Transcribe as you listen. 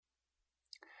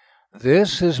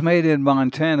This is Made in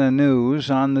Montana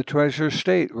News on the Treasure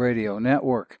State Radio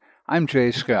Network. I'm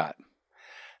Jay Scott.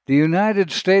 The United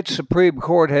States Supreme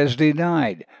Court has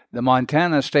denied the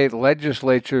Montana State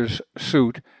Legislature's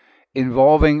suit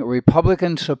involving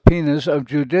Republican subpoenas of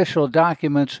judicial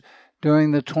documents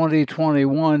during the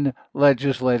 2021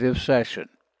 legislative session.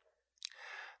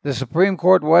 The Supreme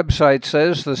Court website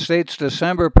says the state's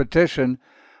December petition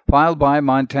filed by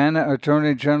Montana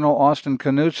Attorney General Austin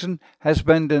Knudsen has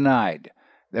been denied.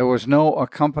 There was no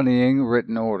accompanying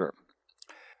written order.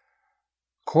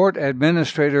 Court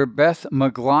Administrator Beth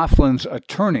McLaughlin's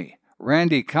attorney,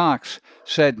 Randy Cox,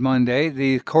 said Monday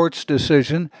the court's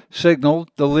decision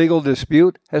signaled the legal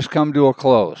dispute has come to a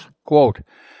close. Quote,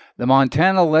 "The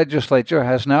Montana legislature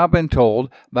has now been told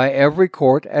by every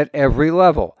court at every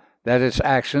level that its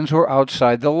actions were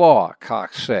outside the law,"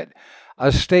 Cox said. A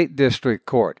state district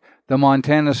court, the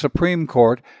Montana Supreme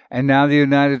Court, and now the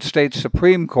United States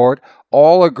Supreme Court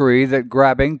all agree that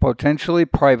grabbing potentially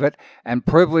private and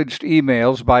privileged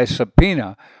emails by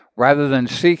subpoena rather than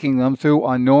seeking them through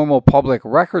a normal public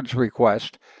records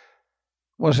request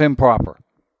was improper.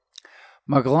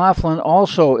 McLaughlin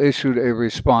also issued a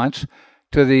response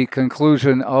to the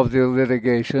conclusion of the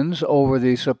litigations over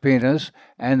the subpoenas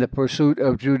and the pursuit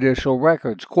of judicial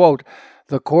records. Quote,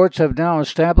 "The courts have now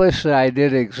established that I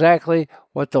did exactly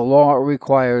what the law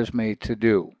requires me to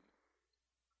do."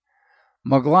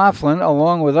 McLaughlin,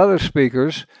 along with other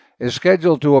speakers, is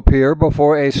scheduled to appear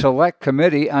before a select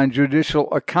committee on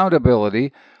judicial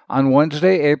accountability on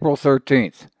Wednesday, April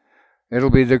 13th. It'll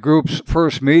be the group's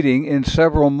first meeting in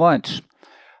several months.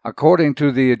 According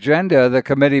to the agenda, the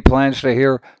committee plans to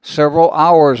hear several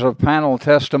hours of panel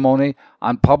testimony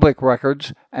on public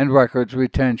records and records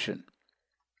retention.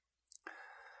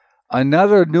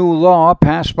 Another new law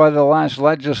passed by the last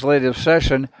legislative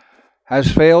session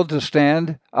has failed to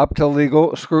stand up to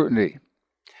legal scrutiny.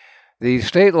 The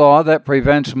state law that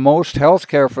prevents most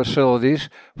healthcare facilities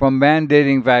from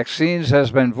mandating vaccines has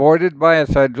been voided by a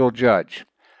federal judge.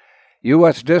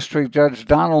 U.S. District Judge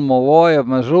Donald Malloy of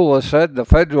Missoula said the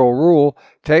federal rule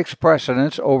takes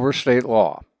precedence over state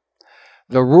law.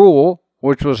 The rule,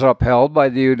 which was upheld by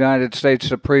the United States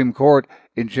Supreme Court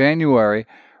in January,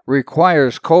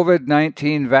 requires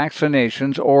COVID-19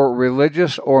 vaccinations or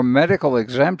religious or medical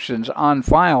exemptions on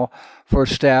file for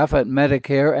staff at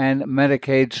Medicare and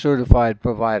Medicaid certified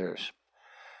providers.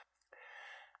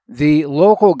 The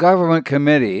local government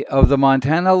committee of the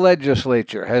Montana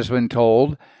legislature has been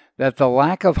told that the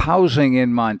lack of housing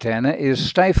in Montana is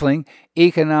stifling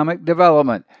economic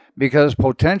development because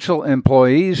potential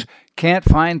employees can't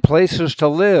find places to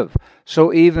live,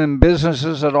 so even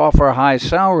businesses that offer high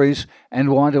salaries and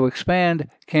want to expand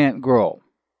can't grow.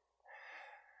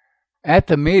 At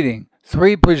the meeting,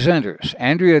 three presenters,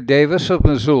 Andrea Davis of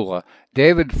Missoula,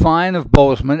 David Fine of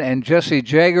Bozeman, and Jesse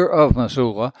Jagger of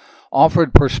Missoula,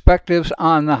 offered perspectives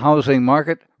on the housing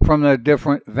market from their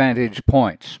different vantage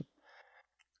points.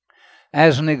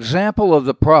 As an example of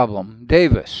the problem,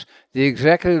 Davis, the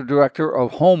executive director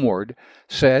of Homeward,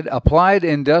 said Applied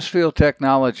Industrial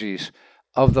Technologies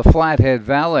of the Flathead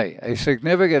Valley, a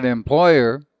significant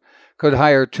employer, could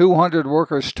hire 200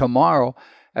 workers tomorrow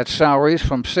at salaries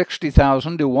from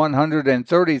 $60,000 to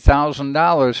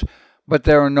 $130,000, but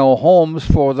there are no homes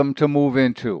for them to move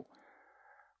into.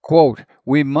 Quote,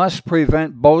 "We must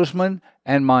prevent Bozeman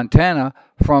and Montana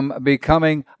from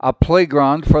becoming a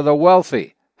playground for the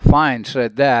wealthy." Fine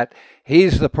said that.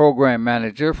 He's the program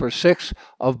manager for 6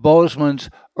 of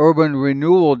Bozeman's urban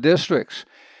renewal districts.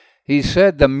 He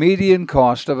said the median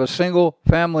cost of a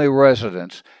single-family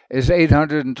residence is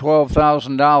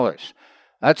 $812,000.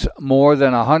 That's more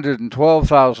than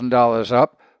 $112,000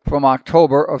 up from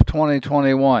October of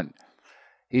 2021.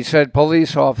 He said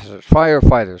police officers,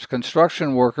 firefighters,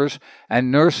 construction workers,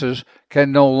 and nurses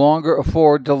can no longer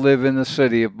afford to live in the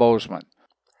city of Bozeman.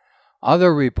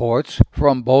 Other reports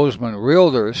from Bozeman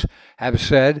realtors have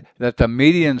said that the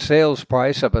median sales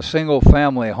price of a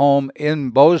single-family home in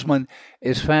Bozeman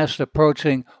is fast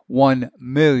approaching $1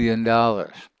 million.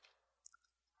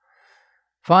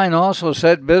 Fine also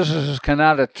said businesses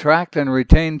cannot attract and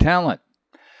retain talent.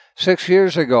 6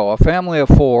 years ago, a family of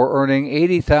 4 earning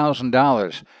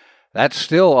 $80,000, that's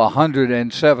still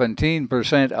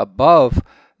 117% above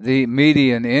the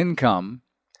median income,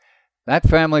 that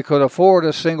family could afford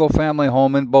a single-family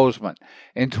home in Bozeman.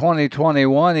 In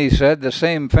 2021, he said the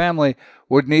same family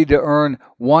would need to earn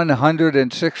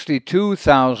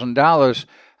 $162,000.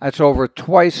 That's over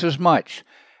twice as much,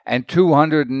 and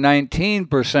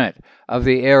 219% of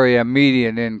the area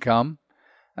median income.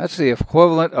 That's the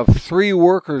equivalent of 3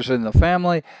 workers in the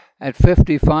family at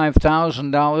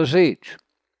 $55,000 each.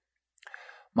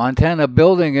 Montana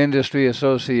Building Industry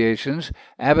Association's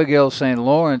Abigail St.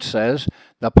 Lawrence says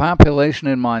the population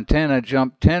in Montana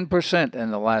jumped 10%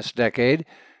 in the last decade,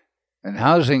 and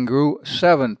housing grew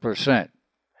 7%.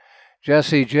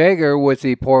 Jesse Jager with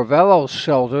the Porvello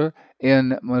Shelter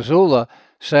in Missoula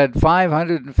said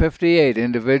 558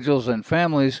 individuals and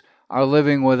families are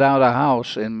living without a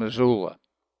house in Missoula.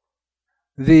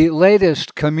 The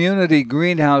latest community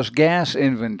greenhouse gas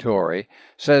inventory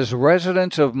says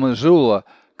residents of Missoula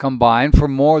combine for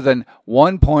more than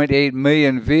 1.8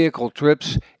 million vehicle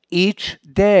trips each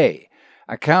day,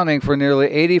 accounting for nearly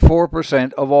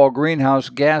 84% of all greenhouse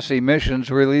gas emissions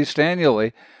released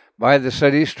annually by the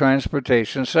city's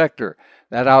transportation sector.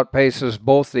 That outpaces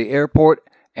both the airport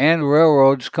and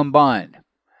railroads combined.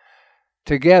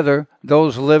 Together,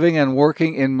 those living and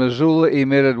working in Missoula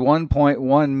emitted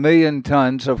 1.1 million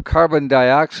tons of carbon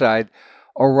dioxide,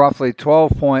 or roughly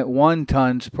 12.1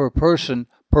 tons per person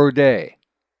per day.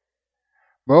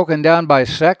 Broken down by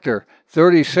sector,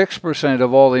 36%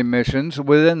 of all emissions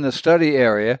within the study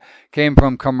area came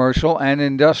from commercial and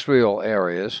industrial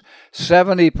areas,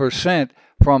 70%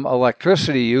 from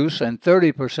electricity use, and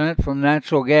 30% from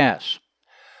natural gas.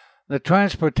 The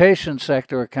transportation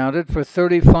sector accounted for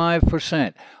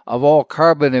 35% of all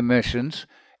carbon emissions,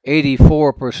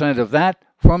 84% of that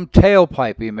from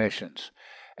tailpipe emissions.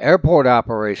 Airport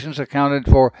operations accounted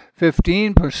for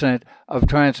 15% of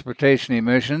transportation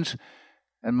emissions,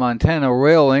 and Montana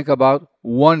Rail Inc. about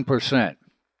 1%.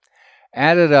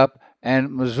 Added up,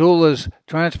 and Missoula's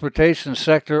transportation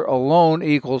sector alone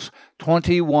equals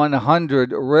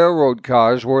 2,100 railroad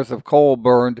cars worth of coal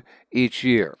burned each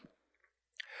year.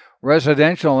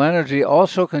 Residential energy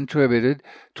also contributed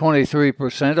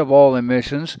 23% of all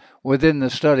emissions within the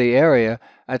study area.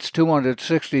 That's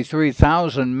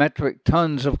 263,000 metric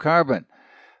tons of carbon,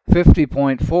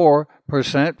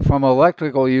 50.4% from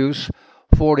electrical use,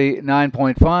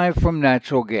 49.5% from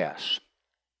natural gas.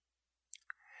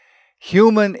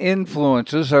 Human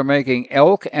influences are making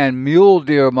elk and mule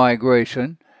deer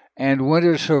migration and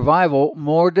winter survival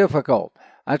more difficult.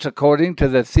 That's according to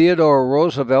the Theodore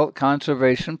Roosevelt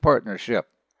Conservation Partnership.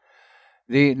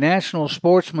 The National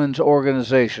Sportsmen's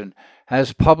Organization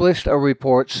has published a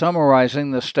report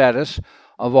summarizing the status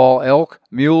of all elk,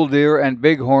 mule deer, and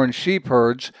bighorn sheep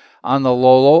herds on the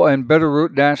Lolo and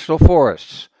Bitterroot National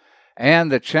Forests,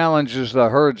 and the challenges the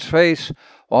herds face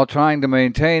while trying to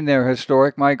maintain their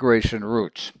historic migration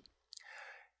routes.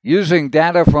 Using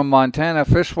data from Montana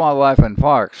Fish, Wildlife, and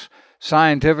Parks,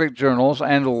 scientific journals,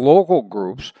 and local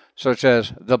groups, such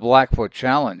as the Blackfoot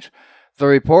Challenge, the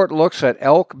report looks at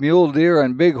elk, mule deer,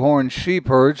 and bighorn sheep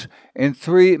herds in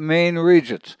three main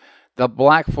regions: the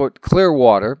Blackfoot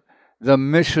Clearwater, the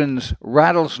Missions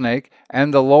Rattlesnake,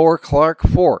 and the Lower Clark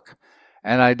Fork,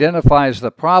 and identifies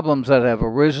the problems that have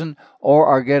arisen or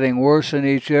are getting worse in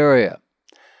each area.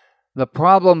 The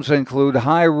problems include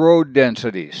high road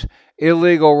densities,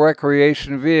 illegal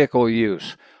recreation vehicle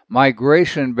use,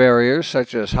 migration barriers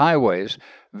such as highways,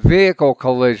 vehicle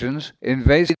collisions,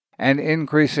 invasive and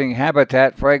increasing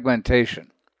habitat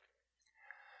fragmentation.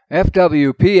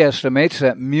 FWP estimates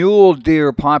that mule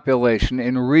deer population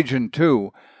in Region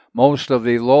 2, most of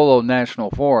the Lolo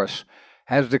National Forest,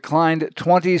 has declined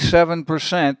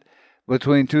 27%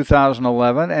 between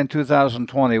 2011 and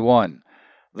 2021.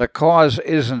 The cause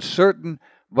isn't certain,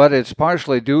 but it's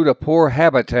partially due to poor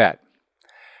habitat.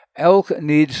 Elk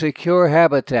need secure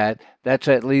habitat that's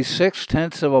at least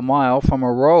 0.6 of a mile from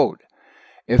a road.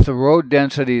 If the road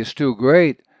density is too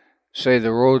great, say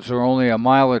the roads are only a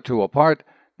mile or two apart,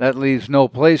 that leaves no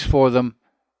place for them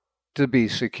to be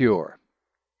secure.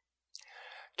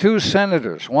 Two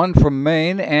senators, one from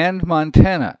Maine and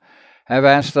Montana, have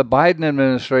asked the Biden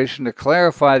administration to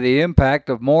clarify the impact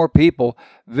of more people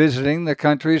visiting the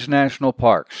country's national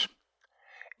parks.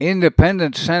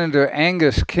 Independent Senator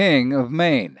Angus King of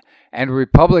Maine and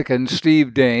Republican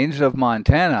Steve Daines of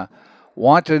Montana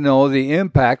want to know the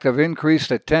impact of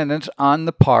increased attendance on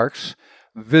the parks,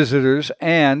 visitors,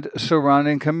 and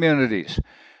surrounding communities.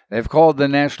 They've called the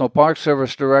National Park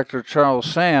Service Director Charles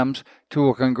Sams to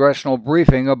a congressional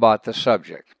briefing about the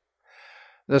subject.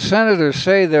 The senators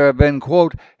say there have been,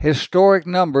 quote, historic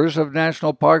numbers of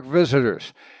national park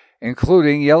visitors,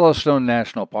 including Yellowstone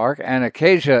National Park and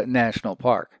Acacia National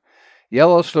Park.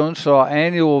 Yellowstone saw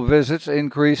annual visits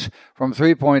increase from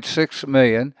 3.6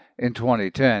 million in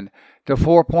 2010 to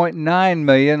 4.9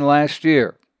 million last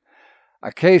year.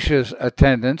 Acacia's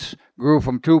attendance grew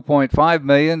from 2.5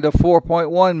 million to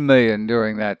 4.1 million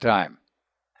during that time.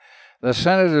 The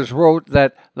senators wrote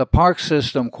that the park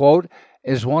system, quote,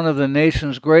 is one of the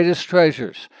nation's greatest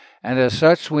treasures, and as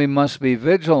such we must be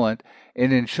vigilant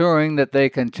in ensuring that they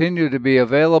continue to be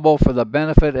available for the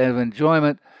benefit and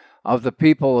enjoyment of the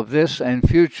people of this and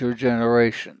future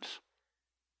generations.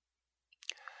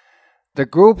 The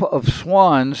group of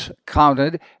swans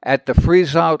counted at the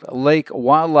Freezout Lake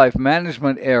Wildlife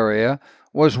Management Area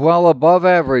was well above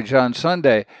average on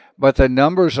Sunday, but the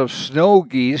numbers of snow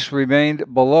geese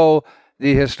remained below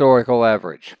the historical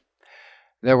average.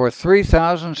 There were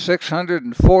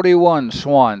 3,641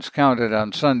 swans counted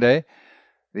on Sunday.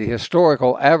 The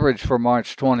historical average for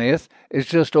March 20th is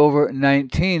just over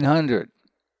 1,900.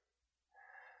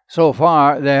 So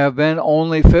far, there have been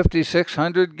only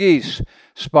 5,600 geese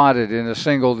spotted in a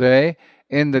single day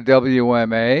in the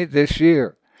WMA this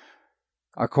year,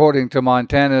 according to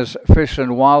Montana's Fish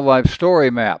and Wildlife Story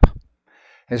Map.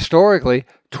 Historically,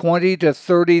 20 to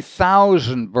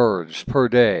 30,000 birds per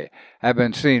day have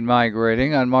been seen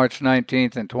migrating on March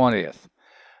 19th and 20th.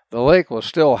 The lake was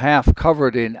still half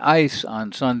covered in ice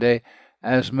on Sunday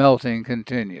as melting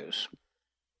continues.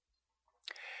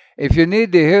 If you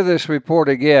need to hear this report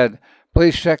again,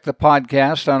 please check the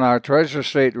podcast on our Treasure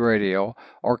State Radio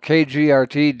or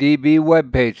KGRT DB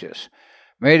web pages.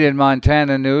 Made in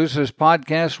Montana News is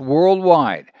podcast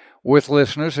worldwide with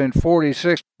listeners in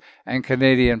 46 and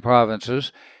Canadian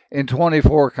provinces in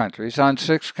 24 countries on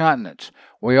 6 continents.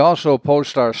 We also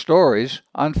post our stories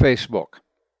on Facebook.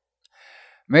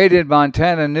 Made in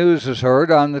Montana News is heard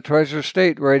on the Treasure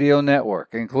State Radio Network,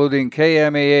 including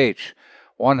KMEH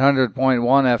 100.1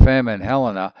 FM in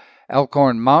Helena,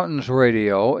 Elkhorn Mountains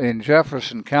Radio in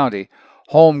Jefferson County,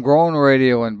 Homegrown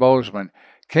Radio in Bozeman,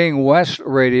 King West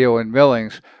Radio in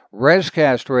Billings,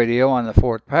 Rescast Radio on the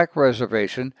Fort Peck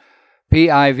Reservation,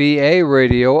 PIVA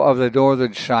Radio of the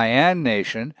Northern Cheyenne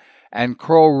Nation, and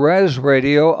Crow Res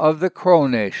Radio of the Crow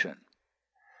Nation.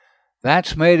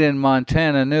 That's Made in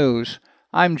Montana News.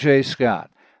 I'm Jay Scott.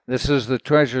 This is the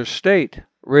Treasure State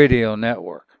Radio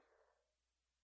Network.